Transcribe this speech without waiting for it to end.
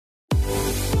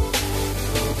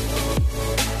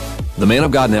The Man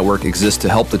of God Network exists to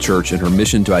help the church in her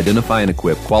mission to identify and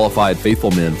equip qualified,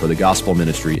 faithful men for the gospel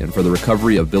ministry and for the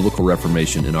recovery of biblical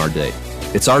reformation in our day.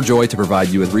 It's our joy to provide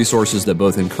you with resources that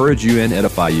both encourage you and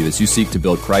edify you as you seek to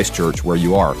build Christ Church where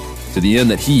you are, to the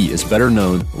end that He is better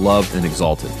known, loved, and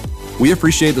exalted. We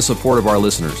appreciate the support of our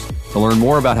listeners. To learn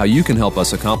more about how you can help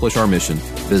us accomplish our mission,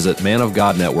 visit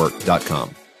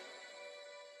manofgodnetwork.com.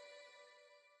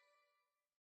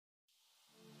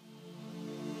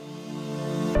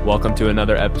 Welcome to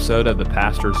another episode of the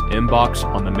Pastor's Inbox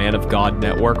on the Man of God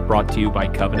Network, brought to you by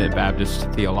Covenant Baptist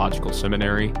Theological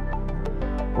Seminary.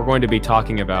 We're going to be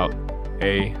talking about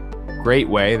a great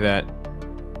way that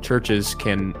churches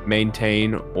can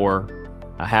maintain or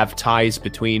have ties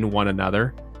between one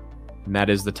another, and that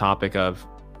is the topic of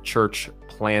church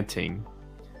planting.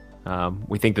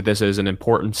 We think that this is an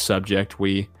important subject.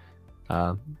 We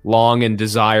long and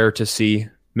desire to see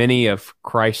many of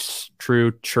Christ's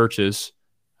true churches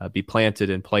be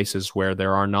planted in places where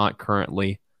there are not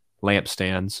currently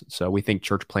lampstands. So we think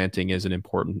church planting is an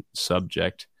important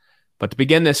subject. But to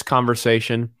begin this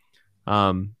conversation,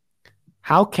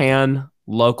 how can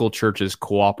local churches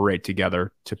cooperate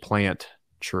together to plant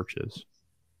churches?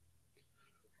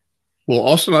 Well,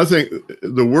 Austin, I think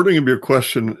the wording of your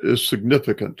question is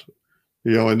significant.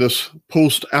 You know, in this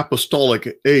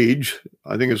post-apostolic age,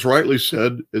 I think it's rightly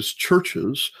said, it's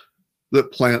churches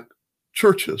that plant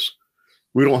churches.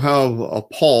 We don't have a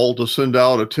Paul to send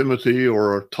out a Timothy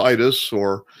or a Titus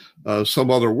or some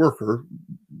other worker,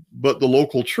 but the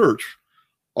local church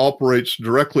operates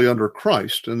directly under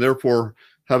Christ, and therefore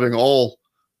having all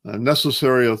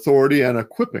necessary authority and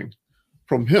equipping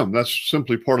from Him. That's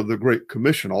simply part of the Great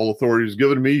Commission. All authority is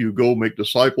given to me. You go make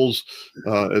disciples,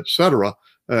 etc.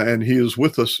 And He is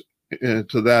with us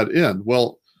to that end.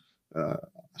 Well,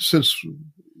 since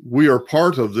we are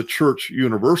part of the church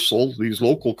universal, these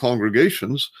local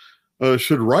congregations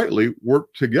should rightly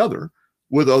work together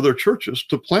with other churches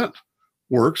to plant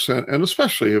works, and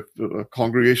especially if a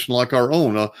congregation like our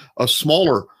own, a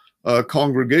smaller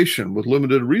congregation with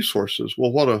limited resources.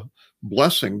 Well, what a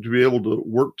blessing to be able to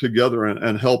work together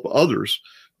and help others.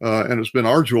 And it's been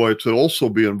our joy to also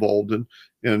be involved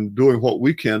in doing what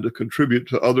we can to contribute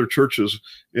to other churches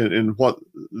in what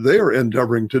they are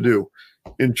endeavoring to do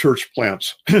in church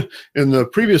plants. In the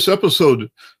previous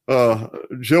episode,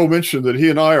 Joe mentioned that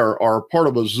he and I are part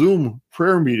of a Zoom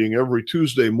prayer meeting every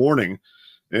Tuesday morning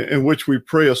in which we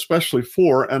pray especially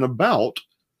for and about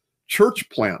church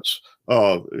plants.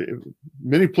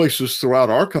 Many places throughout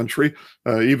our country,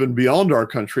 even beyond our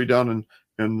country, down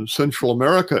in Central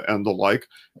America and the like.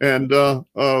 And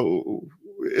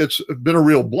it's been a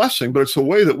real blessing, but it's a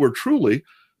way that we're truly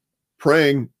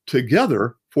praying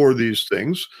together for these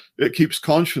things. It keeps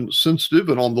conscience sensitive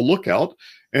and on the lookout,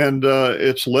 and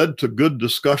it's led to good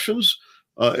discussions.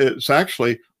 It's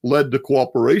actually led to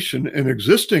cooperation in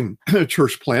existing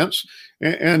church plants,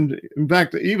 and in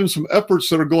fact, even some efforts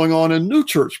that are going on in new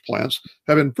church plants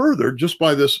have been furthered just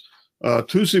by this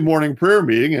Tuesday morning prayer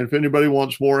meeting. And if anybody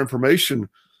wants more information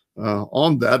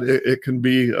on that, it can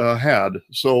be had.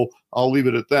 So I'll leave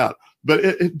it at that. But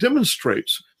it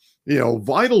demonstrates,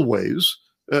 vital ways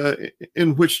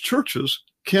in which churches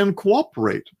can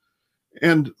cooperate.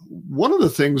 And one of the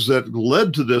things that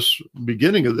led to this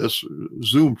beginning of this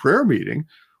Zoom prayer meeting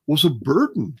was a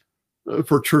burden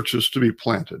for churches to be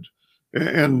planted.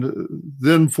 And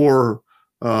then for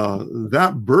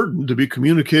that burden to be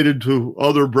communicated to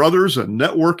other brothers and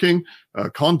networking,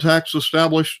 contacts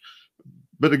established.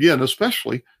 But again,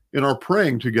 especially in our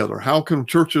praying together. How can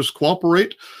churches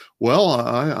cooperate? Well,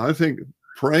 I think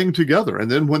praying together. And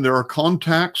then when there are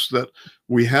contacts that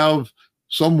we have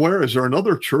somewhere, is there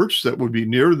another church that would be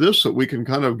near this that we can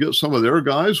kind of get some of their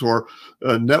guys, or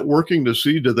networking to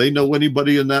see, do they know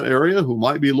anybody in that area who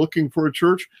might be looking for a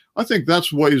church? I think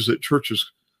that's ways that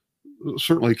churches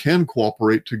certainly can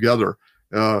cooperate together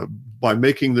by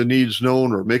making the needs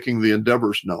known or making the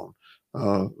endeavors known.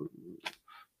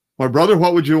 My brother,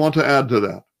 what would you want to add to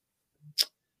that?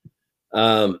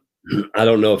 I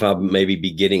don't know if I'll maybe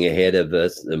be getting ahead of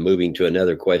us and moving to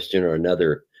another question or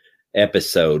another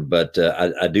episode, but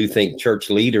I do think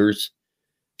church leaders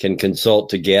can consult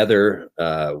together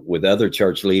with other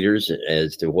church leaders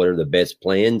as to what are the best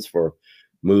plans for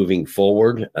moving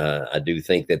forward. I do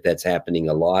think that that's happening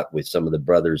a lot with some of the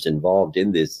brothers involved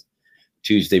in this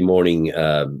Tuesday morning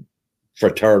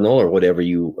fraternal, or whatever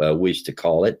you wish to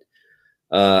call it.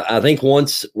 I think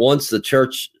once the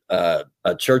church,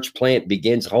 a church plant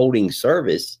begins holding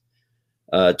service,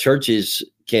 churches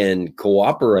can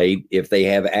cooperate if they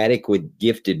have adequate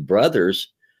gifted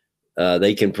brothers.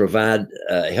 They can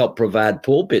help provide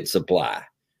pulpit supply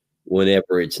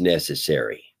whenever it's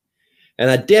necessary. And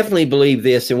I definitely believe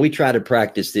this, and we try to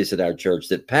practice this at our church,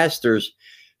 that pastors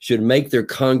should make their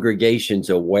congregations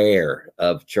aware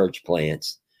of church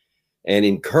plants and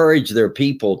encourage their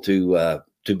people to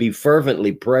be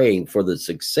fervently praying for the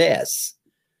success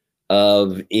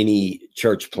of any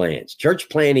church plants. Church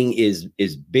planting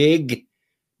is big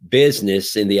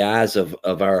business in the eyes of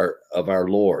our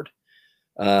Lord.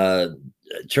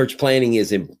 Church planting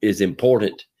is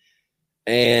important,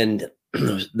 and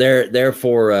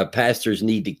therefore pastors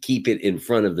need to keep it in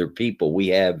front of their people. We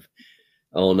have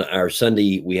a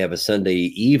Sunday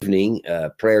evening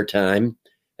prayer time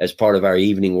as part of our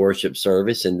evening worship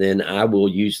service, and then I will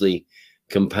usually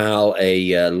compile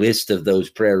a list of those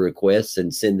prayer requests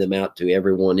and send them out to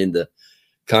everyone in the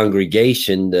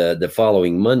congregation the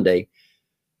following Monday.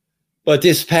 But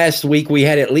this past week, we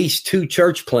had at least 2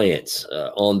 church plants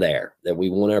on there that we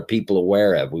want our people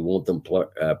aware of. We want them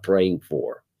praying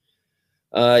for.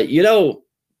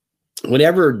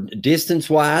 Whenever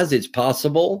distance-wise it's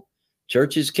possible,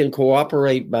 churches can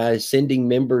cooperate by sending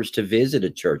members to visit a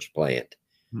church plant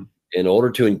in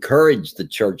order to encourage the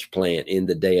church plant in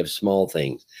the day of small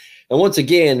things. And once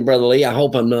again, Brother Lee, I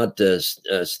hope I'm not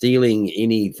stealing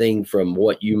anything from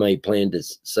what you may plan to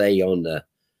say on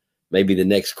maybe the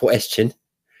next question.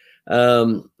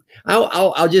 I'll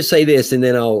just say this, and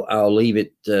then I'll leave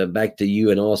it back to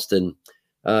you and Austin.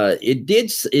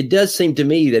 It does seem to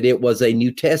me that it was a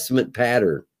New Testament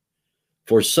pattern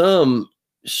for some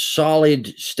solid,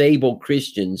 stable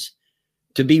Christians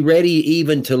to be ready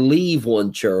even to leave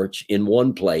one church in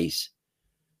one place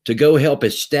to go help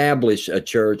establish a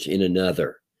church in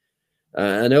another.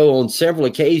 I know on several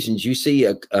occasions you see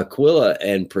Aquila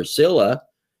and Priscilla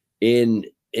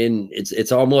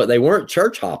it's almost, they weren't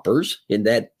church hoppers in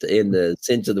the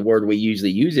sense of the word we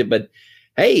usually use it, but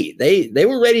hey, they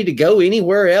were ready to go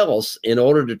anywhere else in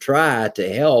order to try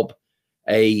to help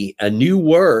a new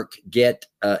work get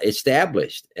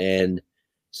established. And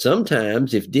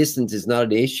sometimes, if distance is not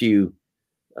an issue,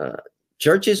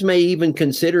 churches may even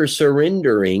consider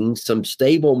surrendering some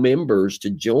stable members to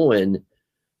join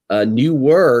a new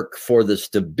work for the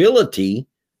stability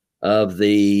of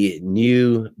the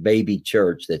new baby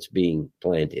church that's being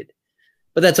planted.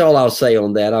 But that's all I'll say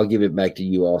on that. I'll give it back to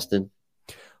you, Austin.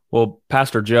 Well,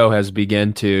 Pastor Joe has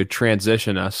begun to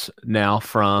transition us now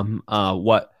from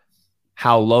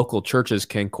how local churches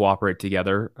can cooperate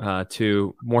together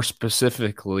to more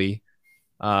specifically,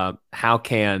 how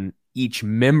can each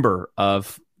member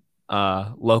of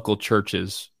local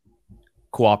churches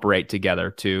cooperate together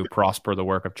to prosper the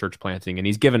work of church planting. And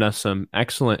he's given us some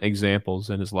excellent examples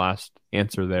in his last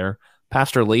answer there.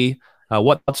 Pastor Lee,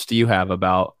 what thoughts do you have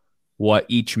about what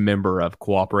each member of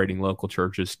cooperating local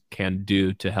churches can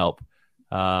do to help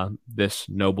this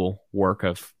noble work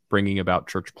of bringing about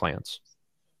church plants?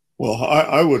 Well,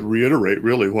 I would reiterate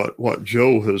really what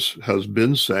Joe has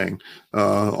been saying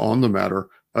on the matter.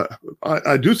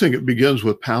 I do think it begins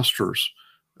with pastors,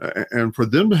 and for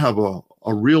them to have a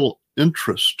real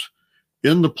interest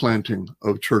in the planting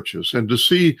of churches and to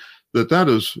see that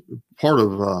is part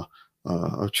of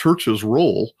a church's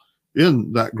role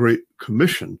in that great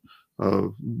commission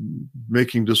of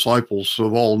making disciples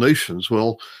of all nations.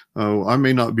 Well, I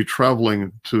may not be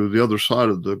traveling to the other side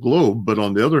of the globe, but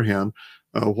on the other hand,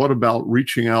 what about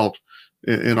reaching out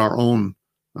in our own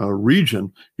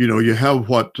region? You have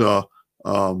what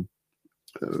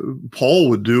Paul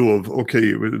would do of,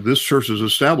 okay, this church is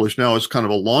established. Now it's kind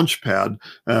of a launch pad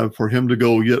for him to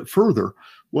go yet further.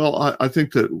 Well, I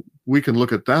think that we can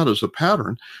look at that as a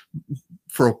pattern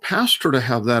for a pastor to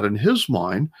have that in his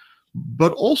mind,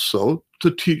 but also to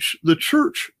teach the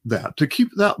church that, to keep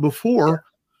that before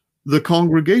the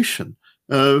congregation,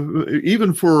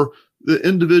 even for the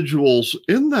individuals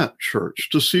in that church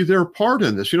to see their part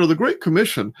in this. The Great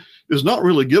Commission is not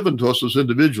really given to us as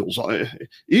individuals.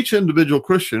 Each individual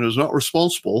Christian is not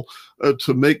responsible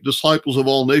to make disciples of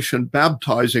all nations,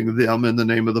 baptizing them in the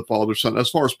name of the Father, Son, as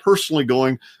far as personally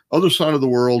going other side of the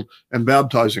world and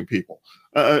baptizing people.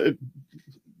 The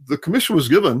commission was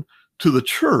given to the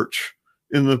church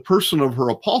in the person of her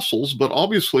apostles, but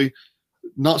obviously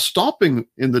not stopping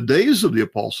in the days of the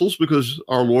apostles, because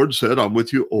our Lord said, I'm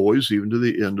with you always, even to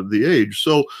the end of the age.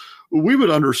 So we would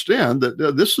understand that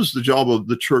this is the job of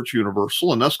the church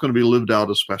universal, and that's going to be lived out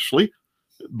especially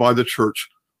by the church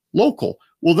local.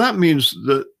 Well, that means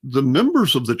that the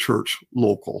members of the church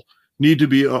local need to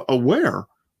be aware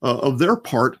of their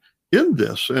part in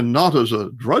this, and not as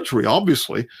a drudgery,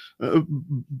 obviously,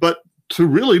 but to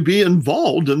really be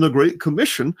involved in the Great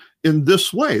Commission in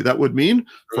this way. That would mean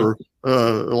for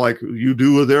like you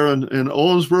do there in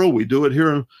Owensboro, we do it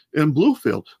here in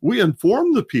Bluefield. We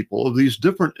inform the people of these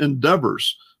different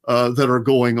endeavors that are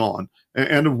going on,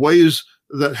 and of ways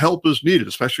that help is needed,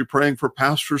 especially praying for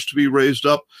pastors to be raised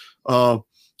up.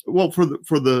 Well, for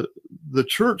the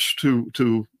church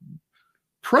to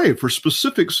pray for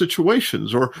specific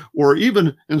situations, or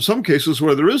even in some cases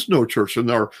where there is no church. In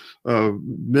our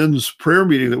men's prayer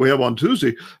meeting that we have on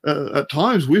Tuesday, at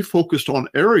times we focused on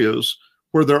areas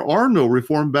where there are no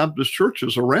Reformed Baptist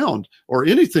churches around or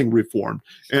anything Reformed,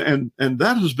 and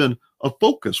that has been a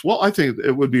focus. Well, I think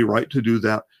it would be right to do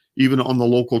that even on the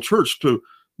local church too,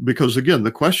 because again,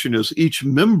 the question is each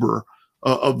member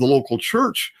of the local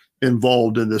church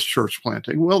involved in this church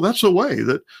planting. Well, that's a way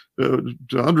that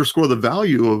to underscore the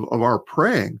value of our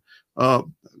praying.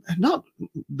 Not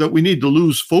that we need to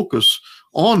lose focus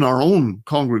on our own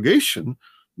congregation,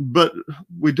 but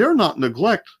we dare not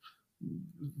neglect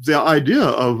the idea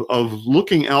of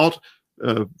looking out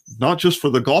not just for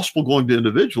the gospel going to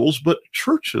individuals, but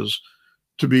churches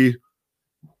to be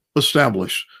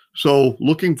established. So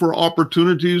looking for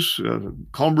opportunities,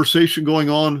 conversation going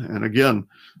on. And again,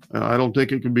 I don't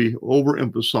think it can be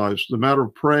overemphasized, the matter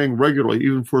of praying regularly,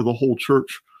 even for the whole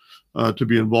church to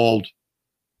be involved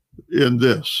in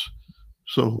this.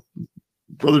 So,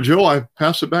 Brother Joe, I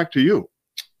pass it back to you.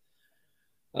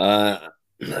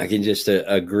 I can just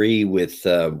agree with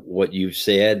what you've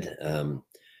said.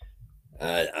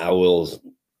 I will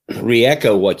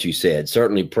re-echo what you said.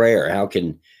 Certainly prayer. How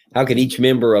can each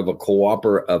member of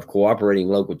cooperating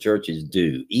local churches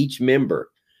do? Each member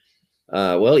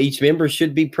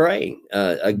should be praying.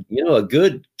 A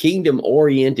good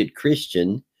kingdom-oriented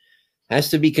Christian has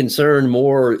to be concerned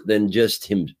more than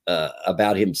just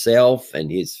about himself and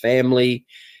his family,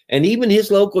 and even his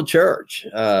local church.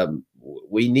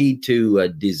 We need to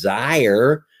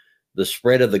desire the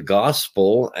spread of the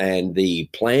gospel and the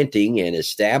planting and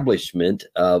establishment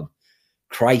of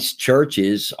Christ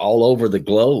churches all over the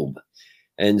globe.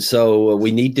 And so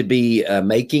we need to be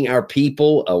making our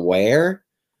people aware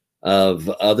of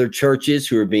other churches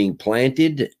who are being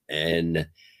planted and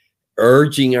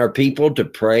urging our people to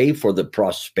pray for the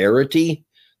prosperity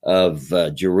of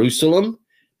Jerusalem.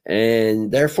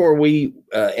 And therefore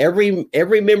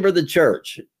every member of the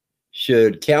church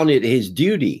should count it his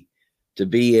duty to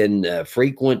be in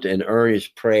frequent and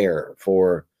earnest prayer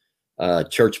for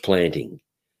church planting.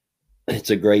 It's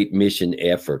a great mission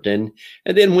effort. And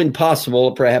then when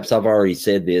possible, perhaps I've already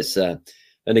said this, an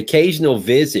occasional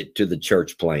visit to the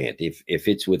church plant, if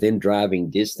it's within driving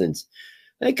distance,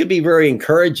 that could be very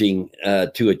encouraging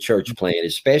to a church plant,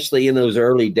 especially in those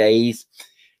early days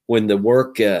when the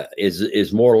work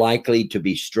is more likely to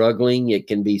be struggling. It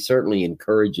can be certainly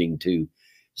encouraging to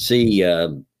see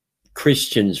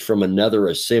Christians from another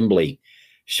assembly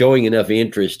showing enough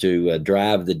interest to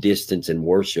drive the distance and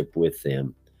worship with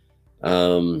them.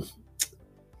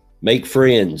 Make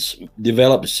friends,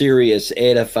 develop serious,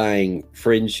 edifying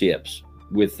friendships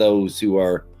with those who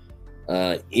are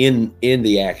in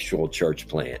the actual church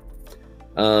plant.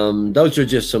 Those are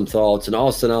just some thoughts. And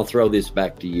Austin, I'll throw this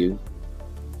back to you.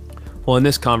 Well, in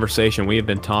this conversation, we have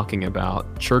been talking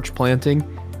about church planting.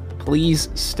 Please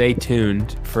stay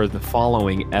tuned for the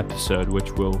following episode,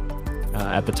 which will,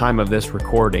 at the time of this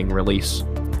recording,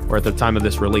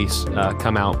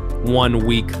 come out 1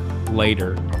 week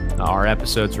later. Our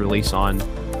episodes release on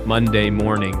Monday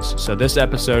mornings. So this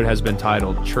episode has been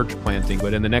titled Church Planting,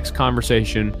 but in the next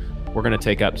conversation, we're going to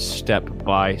take up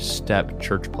step-by-step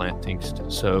church plantings.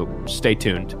 So stay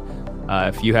tuned.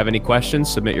 If you have any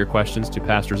questions, submit your questions to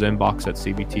pastor's inbox at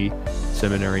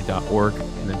cbtseminary.org.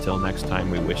 And until next time,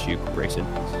 we wish you grace and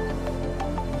peace.